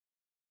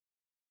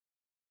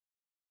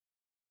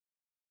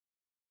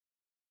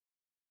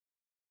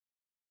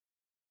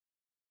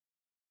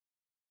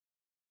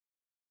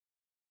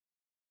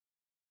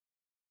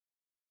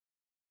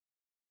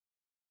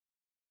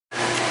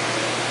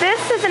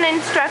is an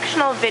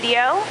instructional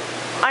video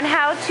on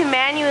how to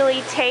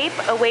manually tape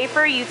a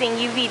wafer using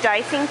UV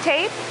dicing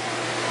tape.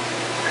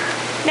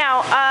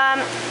 Now,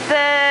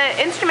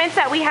 the instruments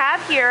that we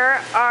have here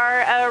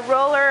are a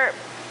brayer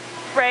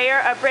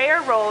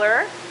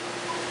roller.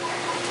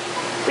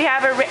 We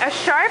have a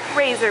sharp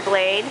razor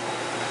blade,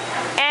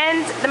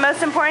 and the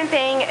most important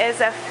thing is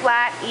a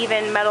flat,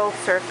 even metal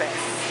surface.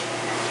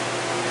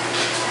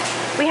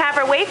 We have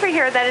our wafer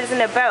here that is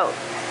in a boat.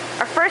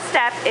 Our first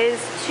step is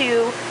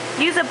to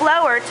use a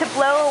blower to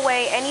blow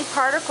away any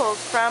particles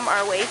from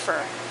our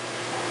wafer.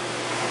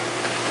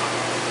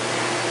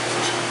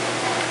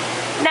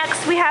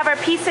 Next, we have our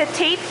piece of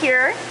tape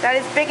here that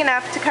is big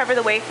enough to cover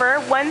the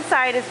wafer. One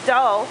side is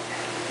dull,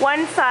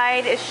 one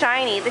side is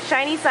shiny. The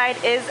shiny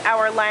side is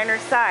our liner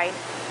side.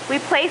 We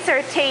place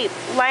our tape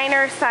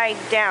liner side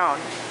down.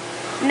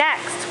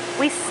 Next,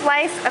 we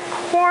slice a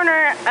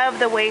corner of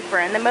the wafer,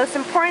 and the most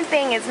important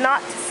thing is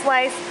not to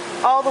slice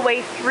all the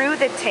way through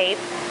the tape,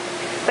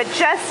 but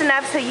just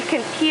enough so you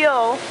can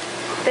peel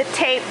the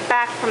tape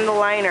back from the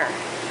liner.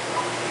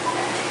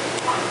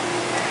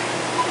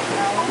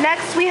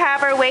 Next, we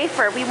have our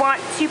wafer. We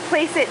want to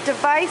place it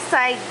device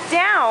side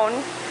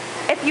down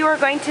if you are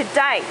going to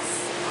dice.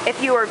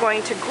 If you are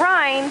going to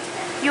grind,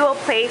 you will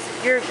place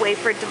your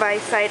wafer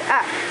device side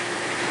up.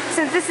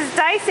 Since this is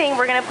dicing,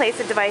 we're going to place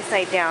it device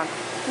side down.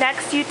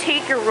 Next, you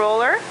take your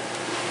roller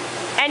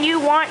and you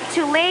want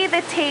to lay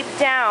the tape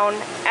down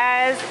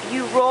as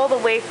you roll the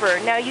wafer.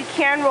 Now, you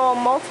can roll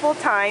multiple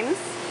times,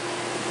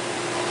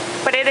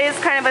 but it is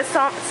kind of a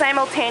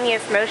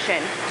simultaneous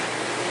motion.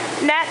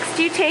 Next,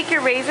 you take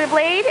your razor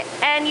blade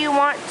and you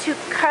want to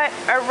cut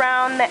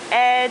around the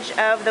edge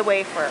of the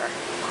wafer.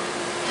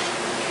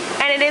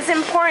 And it is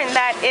important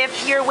that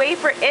if your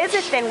wafer is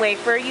a thin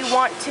wafer, you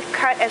want to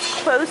cut as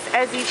close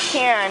as you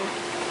can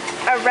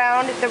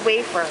around the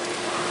wafer.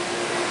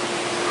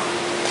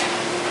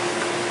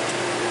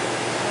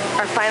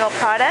 Our final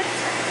product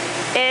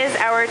is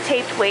our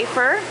taped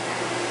wafer.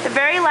 The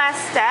very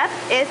last step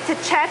is to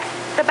check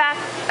the back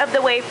of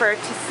the wafer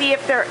to see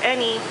if there are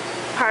any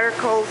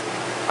particles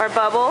or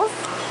bubbles.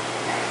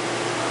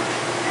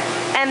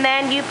 And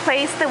then you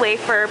place the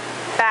wafer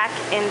back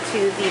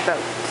into the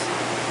boat.